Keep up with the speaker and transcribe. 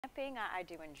Glamping, I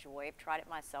do enjoy. I've tried it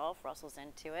myself. Russell's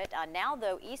into it. Now,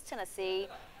 though, East Tennessee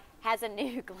has a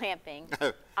new glamping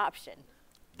option.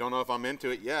 Don't know if I'm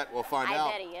into it yet. We'll find out.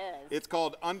 I bet he is. It's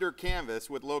called Under Canvas,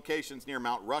 with locations near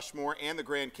Mount Rushmore and the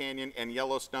Grand Canyon and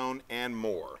Yellowstone and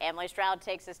more. Emily Stroud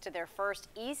takes us to their first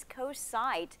East Coast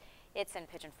site. It's in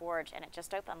Pigeon Forge, and it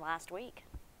just opened last week.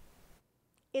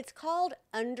 It's called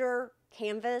Under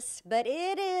Canvas, but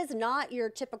it is not your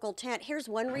typical tent. Here's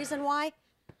one reason why.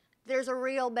 There's a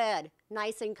real bed,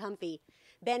 nice and comfy.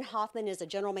 Ben Hoffman is a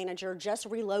general manager, just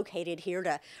relocated here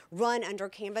to run Under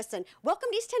Canvas, and welcome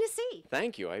to East Tennessee.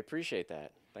 Thank you, I appreciate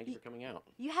that. Thank you for coming out.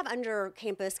 You have Under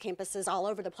campuses all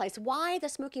over the place. Why the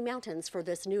Smoky Mountains for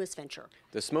this newest venture?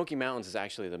 The Smoky Mountains is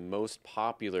actually the most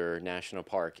popular national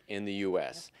park in the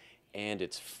U.S., and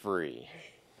it's free.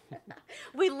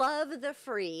 We love the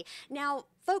free. Now,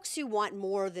 folks who want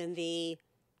more than the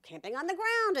camping on the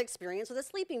ground experience with a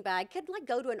sleeping bag could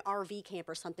go to an RV camp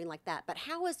or something like that. But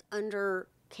how is Under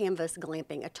Canvas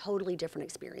glamping a totally different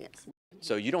experience?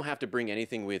 So you don't have to bring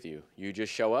anything with you. You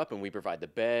just show up and we provide the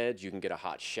beds. You can get a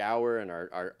hot shower in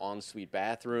our ensuite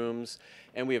bathrooms.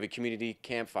 And we have a community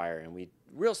campfire, and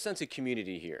real sense of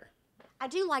community here. I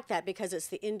do like that because it's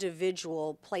the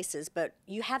individual places, but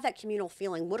you have that communal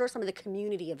feeling. What are some of the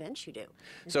community events you do?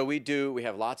 So we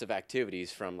have lots of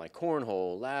activities, from like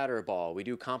cornhole, ladder ball. We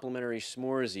do complimentary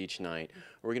s'mores each night.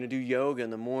 We're going to do yoga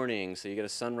in the morning, so you get a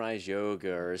sunrise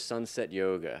yoga or a sunset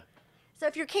yoga. So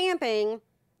if you're camping,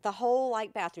 the whole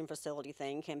bathroom facility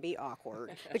thing can be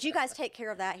awkward, but you guys take care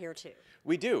of that here too.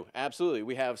 We do, absolutely.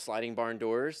 We have sliding barn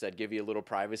doors that give you a little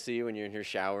privacy when you're in here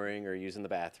showering or using the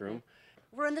bathroom.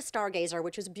 We're in the Stargazer,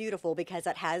 which is beautiful because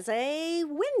it has a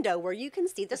window where you can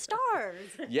see the stars.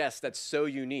 Yes, that's so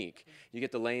unique. You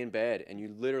get to lay in bed and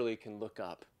you literally can look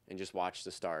up and just watch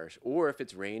the stars. Or if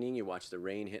it's raining, you watch the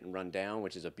rain hit and run down,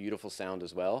 which is a beautiful sound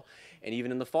as well. And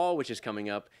even in the fall, which is coming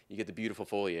up, you get the beautiful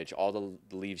foliage, all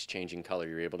the leaves changing color.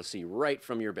 You're able to see right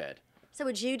from your bed. So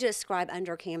would you describe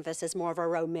Under Canvas as more of a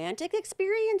romantic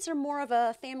experience or more of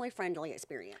a family-friendly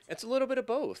experience? It's a little bit of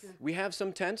both. We have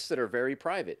some tents that are very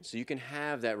private, so you can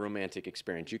have that romantic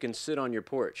experience. You can sit on your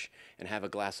porch and have a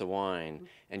glass of wine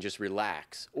and just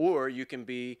relax. Or you can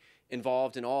be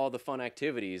involved in all the fun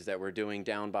activities that we're doing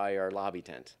down by our lobby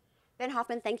tent. Ben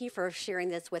Hoffman, thank you for sharing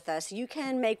this with us. You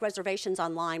can make reservations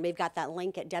online. We've got that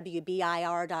link at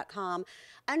WBIR.com.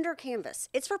 Under Canvas,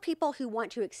 it's for people who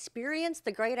want to experience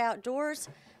the great outdoors,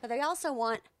 but they also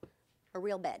want a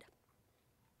real bed.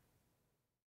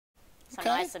 Some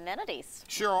nice amenities.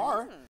 Sure are.